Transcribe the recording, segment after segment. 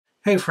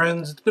Hey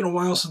friends, it's been a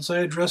while since I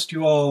addressed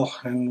you all,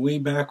 and way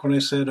back when I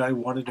said I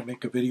wanted to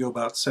make a video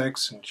about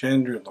sex and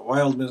gender and the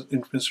wild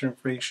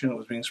misinformation that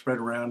was being spread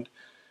around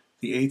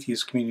the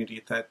atheist community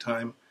at that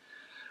time.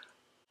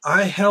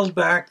 I held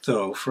back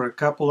though for a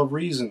couple of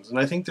reasons, and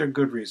I think they're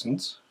good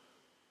reasons.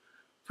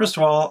 First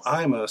of all,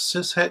 I'm a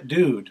cishet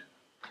dude,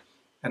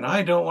 and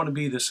I don't want to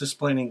be the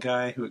cisplaining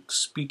guy who's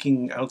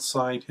speaking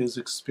outside his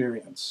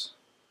experience.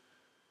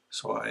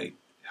 So I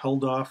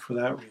held off for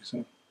that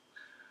reason.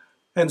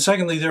 And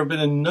secondly, there have been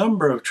a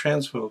number of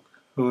trans folk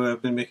who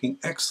have been making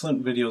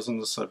excellent videos on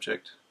the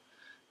subject.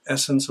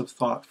 Essence of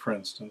Thought, for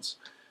instance.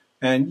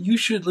 And you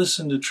should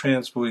listen to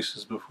trans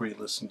voices before you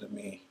listen to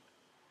me.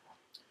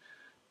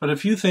 But a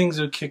few things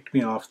have kicked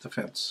me off the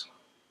fence.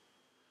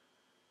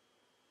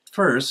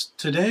 First,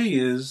 today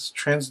is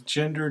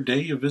Transgender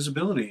Day of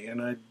Visibility,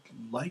 and I'd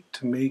like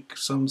to make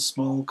some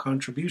small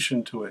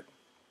contribution to it.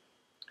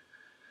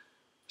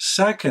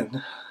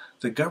 Second,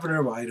 the governor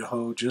of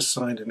Idaho just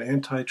signed an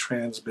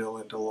anti-trans bill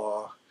into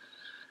law,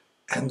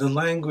 and the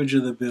language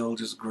of the bill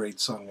just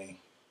grates on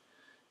me.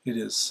 It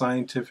is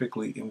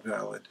scientifically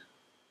invalid.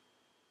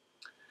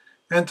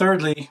 And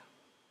thirdly,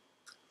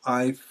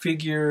 I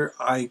figure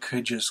I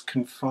could just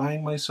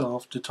confine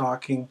myself to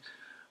talking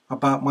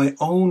about my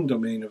own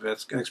domain of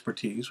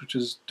expertise, which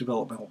is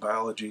developmental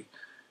biology,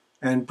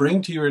 and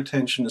bring to your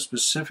attention a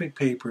specific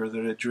paper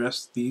that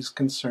addressed these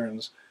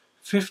concerns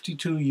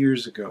 52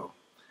 years ago,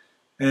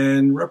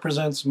 and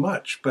represents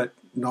much, but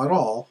not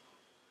all,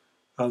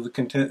 of the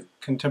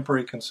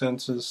contemporary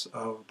consensus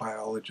of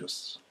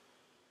biologists.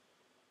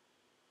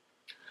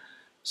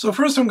 So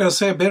first I'm going to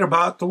say a bit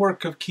about the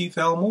work of Keith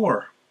L.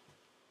 Moore.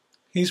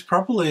 He's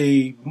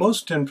probably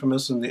most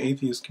infamous in the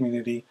atheist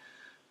community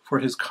for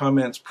his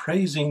comments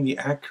praising the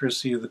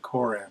accuracy of the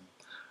Quran.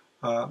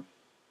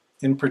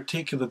 In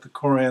particular, the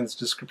Quran's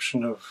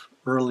description of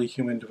early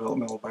human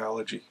developmental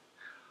biology.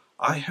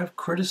 I have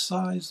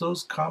criticized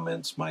those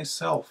comments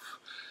myself.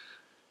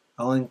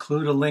 I'll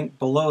include a link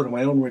below to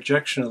my own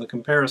rejection of the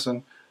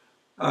comparison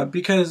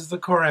because the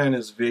Quran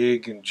is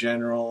vague and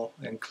general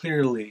and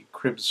clearly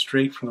cribs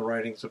straight from the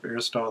writings of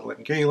Aristotle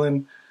and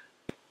Galen,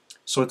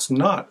 so it's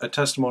not a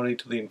testimony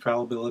to the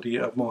infallibility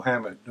of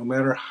Muhammad, no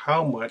matter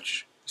how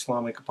much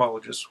Islamic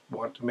apologists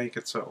want to make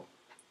it so.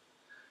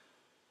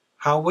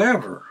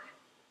 However,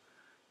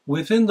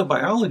 within the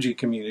biology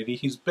community,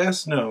 he's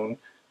best known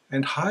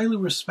and highly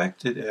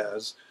respected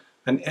as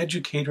an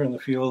educator in the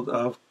field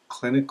of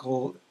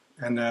clinical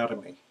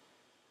anatomy.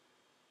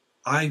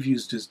 I've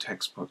used his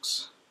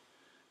textbooks.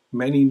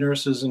 Many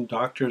nurses and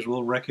doctors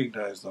will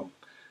recognize them.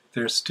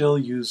 They're still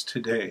used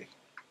today.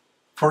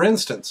 For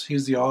instance,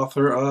 he's the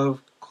author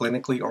of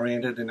Clinically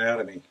Oriented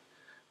Anatomy,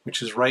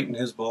 which is right in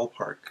his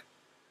ballpark.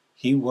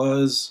 He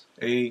was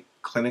a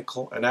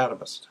clinical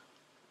anatomist.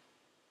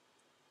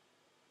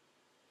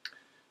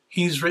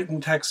 He's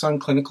written texts on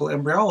clinical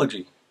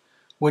embryology,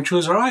 which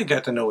was where I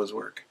got to know his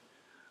work.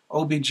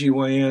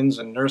 OBGYNs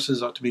and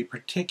nurses ought to be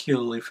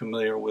particularly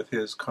familiar with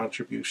his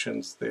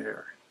contributions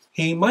there.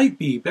 He might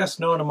be best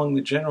known among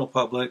the general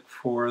public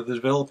for The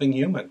Developing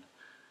Human.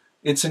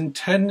 It's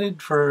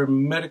intended for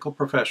medical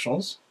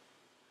professionals,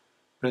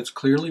 but it's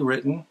clearly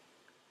written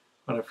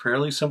on a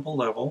fairly simple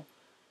level,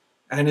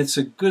 and it's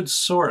a good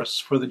source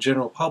for the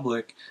general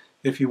public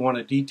if you want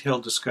a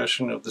detailed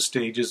discussion of the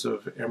stages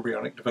of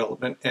embryonic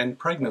development and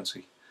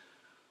pregnancy.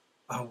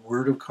 A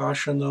word of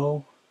caution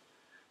though,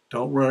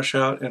 don't rush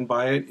out and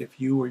buy it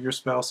if you or your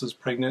spouse is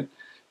pregnant.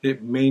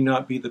 It may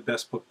not be the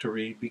best book to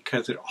read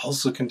because it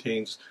also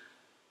contains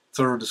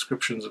thorough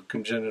descriptions of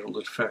congenital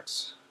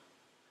defects.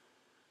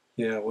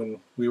 Yeah, when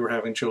we were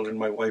having children,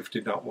 my wife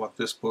did not want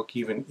this book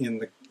even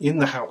in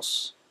the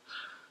house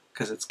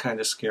because it's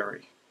kind of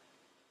scary.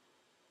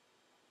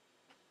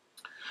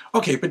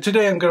 Okay, but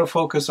today I'm going to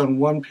focus on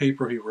one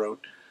paper he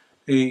wrote,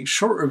 a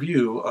short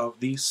review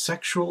of the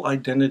sexual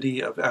identity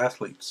of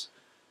athletes,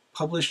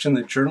 published in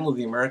the Journal of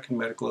the American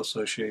Medical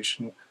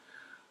Association.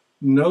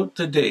 Note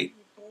the date,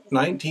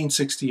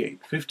 1968,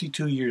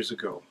 52 years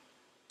ago.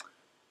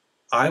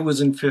 I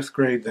was in 5th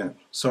grade then,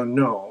 so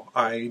no,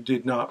 I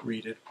did not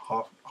read it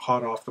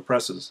hot off the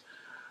presses.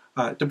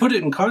 To put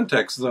it in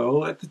context,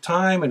 though, at the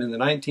time and in the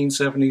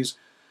 1970s,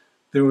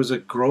 there was a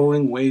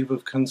growing wave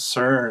of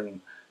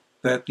concern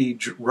that the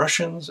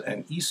Russians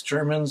and East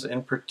Germans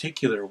in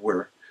particular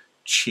were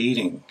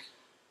cheating,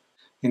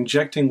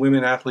 injecting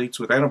women athletes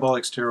with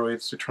anabolic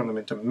steroids to turn them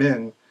into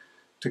men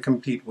to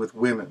compete with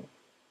women,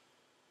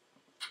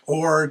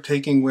 or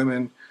taking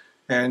women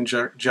and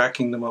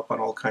jacking them up on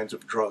all kinds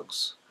of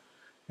drugs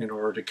in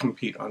order to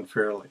compete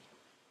unfairly.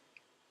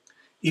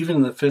 Even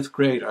in the 5th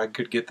grade, I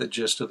could get the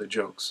gist of the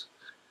jokes.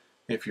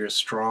 If you're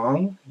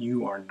strong,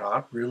 you are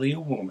not really a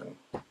woman.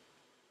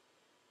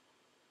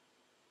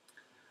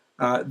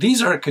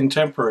 These are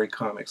contemporary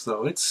comics,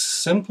 though. It's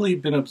simply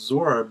been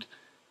absorbed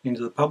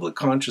into the public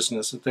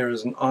consciousness that there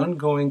is an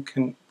ongoing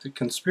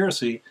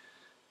conspiracy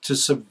to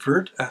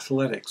subvert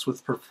athletics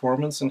with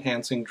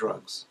performance-enhancing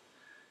drugs,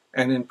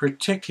 and in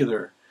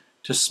particular,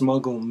 to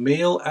smuggle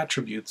male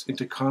attributes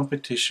into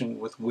competition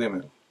with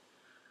women.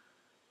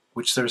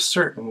 which they're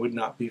certain would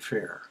not be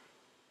fair.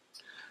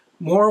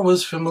 Moore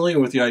was familiar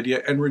with the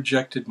idea and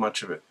rejected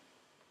much of it.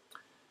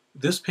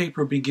 This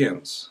paper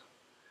begins,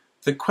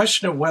 "The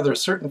question of whether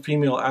certain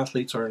female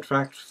athletes are in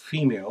fact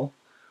female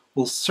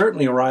will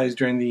certainly arise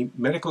during the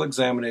medical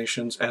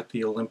examinations at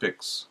the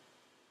Olympics."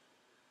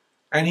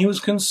 And he was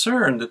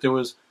concerned that there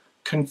was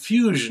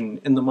confusion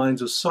in the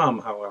minds of some,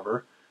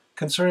 however,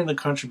 concerning the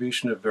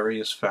contribution of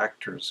various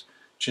factors,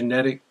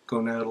 genetic,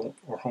 gonadal,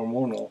 or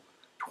hormonal,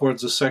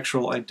 towards the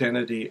sexual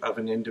identity of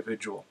an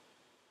individual.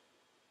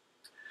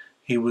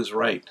 He was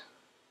right.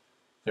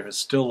 There is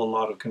still a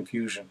lot of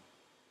confusion.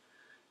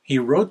 He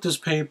wrote this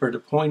paper to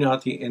point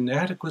out the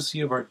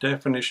inadequacy of our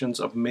definitions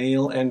of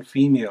male and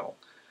female,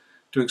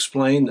 to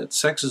explain that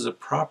sex is a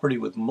property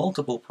with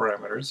multiple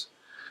parameters,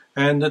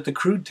 and that the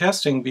crude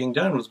testing being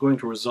done was going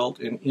to result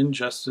in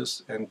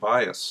injustice and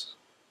bias.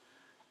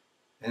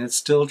 And it's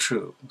still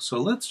true. So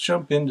let's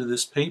jump into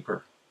this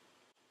paper.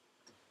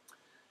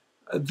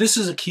 This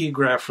is a key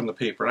graph from the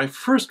paper. I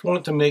first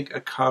want to make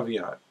a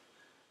caveat.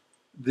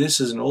 This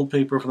is an old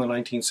paper from the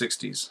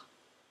 1960s,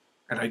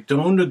 and I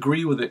don't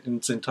agree with it in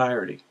its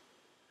entirety.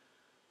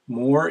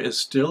 Moore is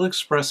still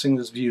expressing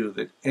this view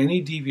that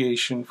any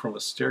deviation from a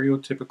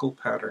stereotypical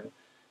pattern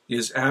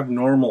is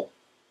abnormal.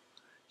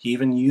 He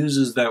even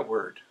uses that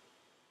word.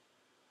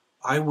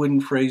 I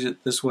wouldn't phrase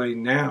it this way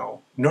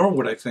now, nor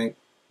would I think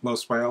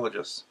most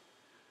biologists.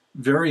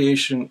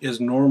 Variation is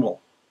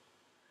normal.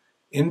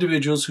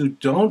 Individuals who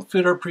don't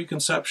fit our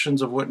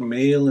preconceptions of what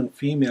male and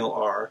female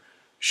are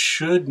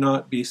should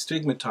not be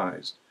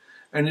stigmatized,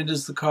 and it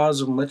is the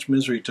cause of much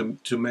misery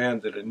to man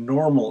that a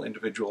normal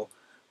individual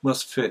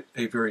must fit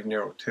a very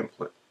narrow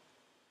template.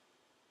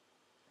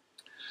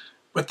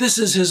 But this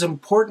is his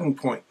important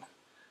point.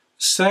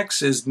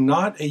 Sex is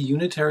not a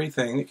unitary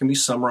thing that can be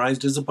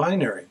summarized as a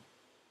binary.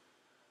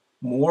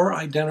 Moore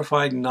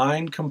identified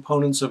 9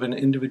 components of an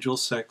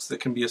individual's sex that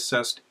can be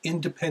assessed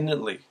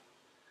independently: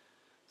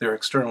 their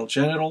external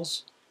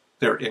genitals,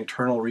 their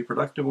internal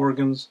reproductive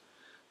organs,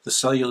 the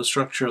cellular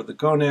structure of the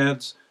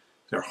gonads,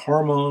 their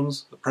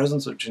hormones, the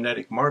presence of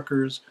genetic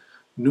markers,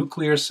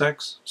 nuclear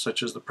sex,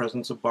 such as the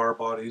presence of Barr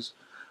bodies,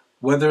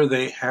 whether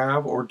they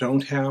have or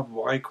don't have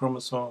Y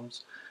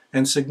chromosomes,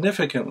 and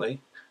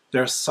significantly,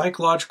 their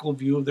psychological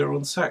view of their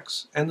own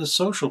sex and the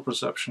social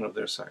perception of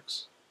their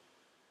sex.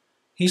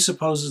 He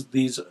supposes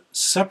these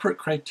separate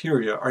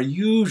criteria are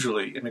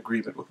usually in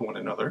agreement with one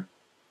another,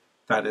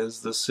 that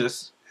is, the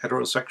cis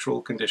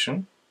heterosexual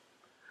condition,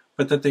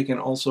 but that they can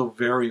also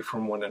vary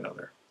from one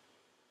another.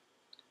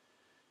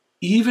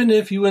 Even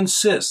if you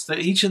insist that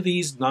each of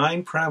these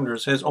 9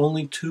 parameters has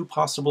only 2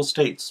 possible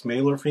states,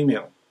 male or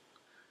female,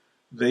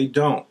 they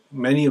don't.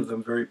 Many of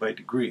them vary by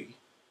degree.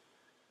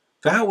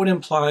 That would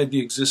imply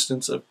the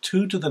existence of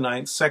 2 to the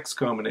 9th sex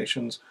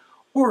combinations,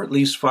 or at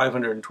least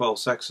 512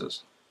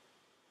 sexes.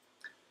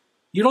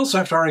 You'd also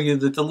have to argue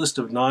that the list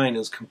of 9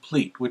 is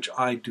complete, which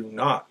I do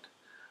not.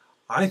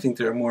 I think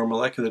there are more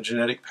molecular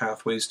genetic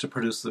pathways to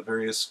produce the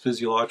various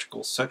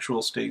physiological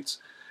sexual states,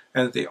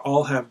 and that they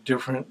all have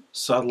different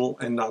subtle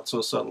and not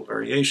so subtle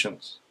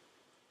variations.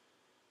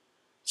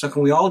 So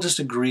can we all just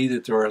agree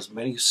that there are as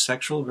many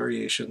sexual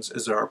variations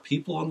as there are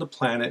people on the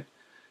planet,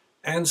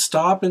 and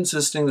stop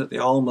insisting that they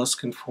all must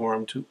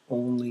conform to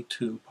only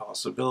 2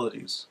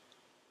 possibilities?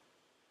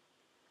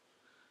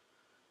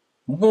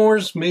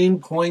 Moore's main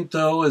point,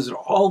 though, is that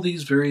all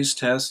these various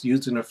tests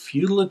used in a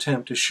futile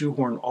attempt to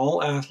shoehorn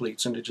all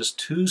athletes into just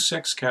 2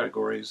 sex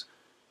categories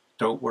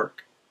don't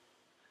work,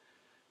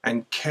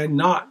 and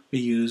cannot be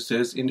used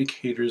as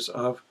indicators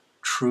of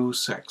true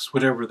sex,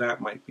 whatever that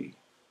might be.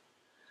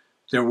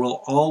 There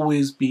will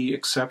always be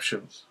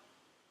exceptions.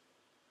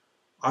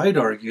 I'd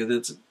argue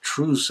that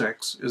true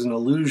sex is an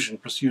illusion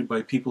pursued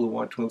by people who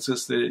want to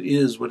insist that it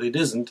is what it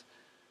isn't,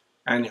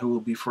 and who will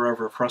be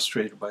forever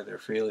frustrated by their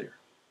failure.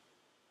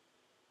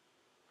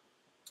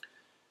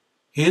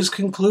 His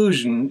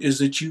conclusion is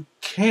that you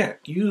can't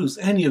use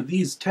any of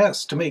these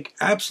tests to make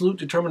absolute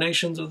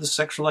determinations of the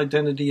sexual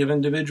identity of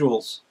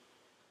individuals.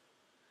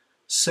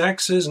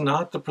 Sex is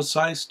not the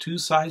precise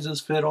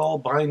 2-sizes-fit-all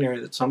binary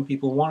that some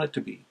people want it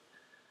to be.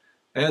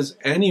 As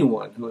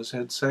anyone who has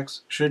had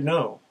sex should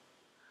know,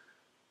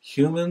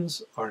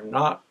 humans are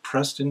not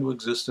pressed into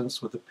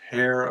existence with a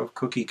pair of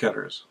cookie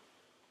cutters.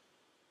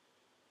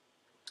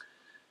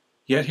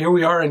 Yet here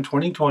we are in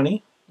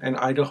 2020, and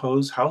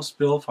Idaho's House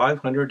Bill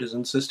 500 is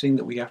insisting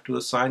that we have to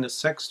assign a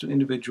sex to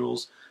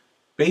individuals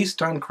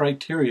based on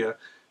criteria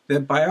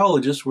that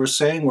biologists were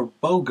saying were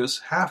bogus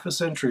half a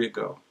century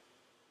ago.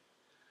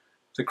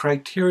 The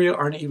criteria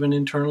aren't even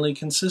internally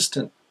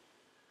consistent,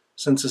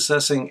 since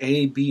assessing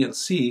A, B, and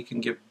C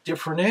can give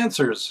different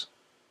answers.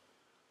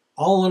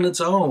 All on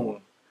its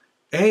own,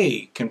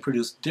 A can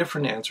produce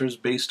different answers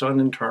based on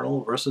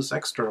internal versus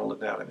external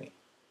anatomy.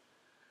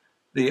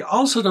 They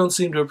also don't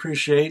seem to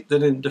appreciate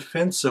that in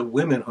defense of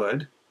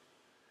womanhood,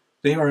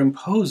 they are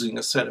imposing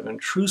a set of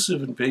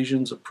intrusive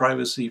invasions of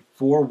privacy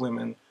for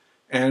women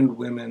and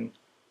women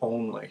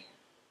only.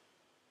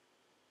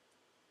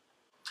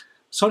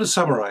 So to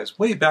summarize,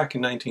 way back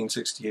in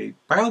 1968,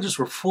 biologists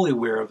were fully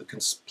aware of the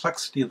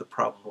complexity of the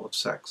problem of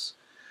sex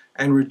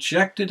and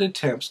rejected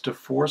attempts to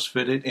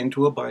force-fit it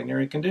into a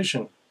binary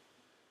condition.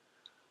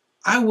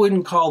 I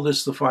wouldn't call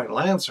this the final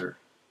answer,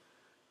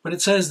 but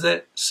it says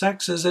that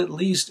sex is at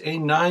least a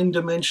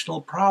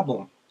 9-dimensional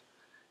problem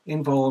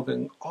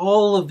involving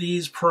all of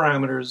these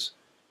parameters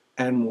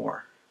and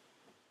more.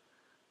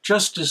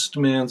 Justice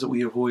demands that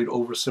we avoid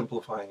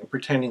oversimplifying and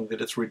pretending that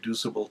it's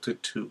reducible to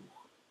 2.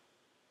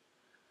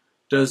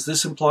 Does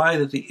this imply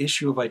that the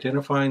issue of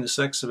identifying the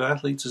sex of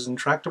athletes is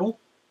intractable?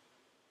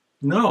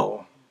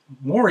 No.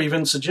 More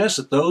even suggests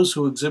that those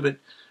who exhibit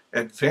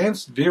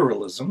advanced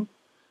virilism,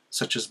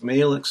 such as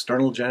male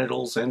external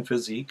genitals and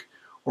physique,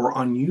 or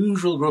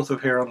unusual growth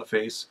of hair on the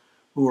face,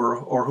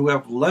 or who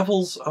have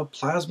levels of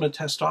plasma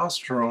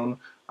testosterone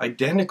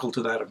identical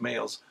to that of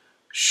males,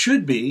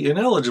 should be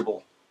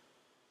ineligible.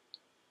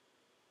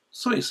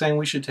 So he's saying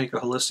we should take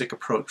a holistic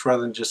approach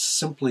rather than just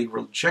simply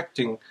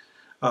rejecting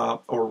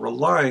or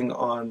relying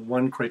on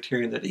one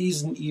criterion that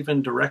isn't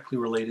even directly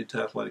related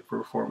to athletic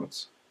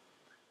performance,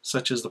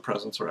 such as the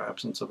presence or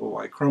absence of a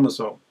Y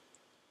chromosome.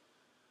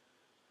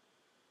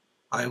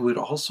 I would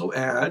also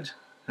add,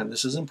 and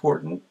this is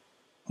important,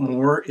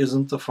 more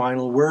isn't the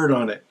final word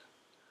on it.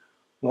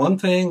 One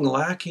thing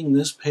lacking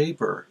this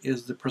paper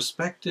is the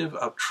perspective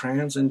of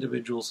trans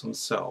individuals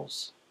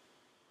themselves.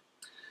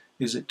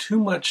 Is it too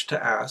much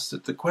to ask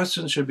that the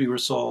question should be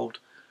resolved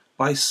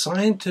by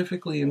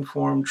scientifically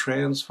informed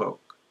trans folk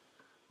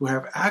who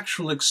have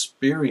actual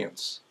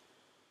experience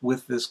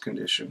with this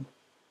condition,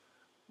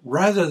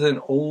 rather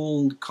than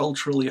old,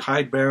 culturally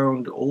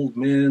hidebound old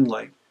men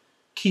like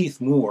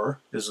Keith Moore,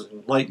 as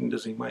enlightened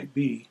as he might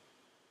be,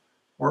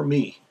 or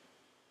me?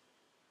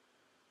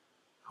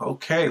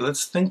 Okay,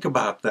 let's think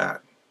about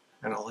that,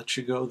 and I'll let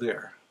you go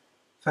there.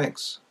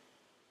 Thanks.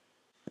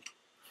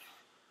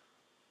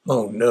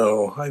 Oh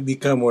no, I've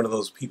become one of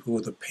those people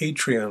with a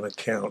Patreon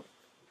account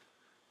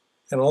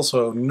and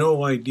also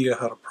no idea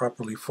how to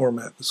properly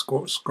format the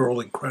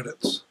scrolling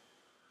credits.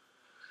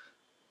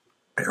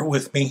 Bear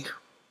with me.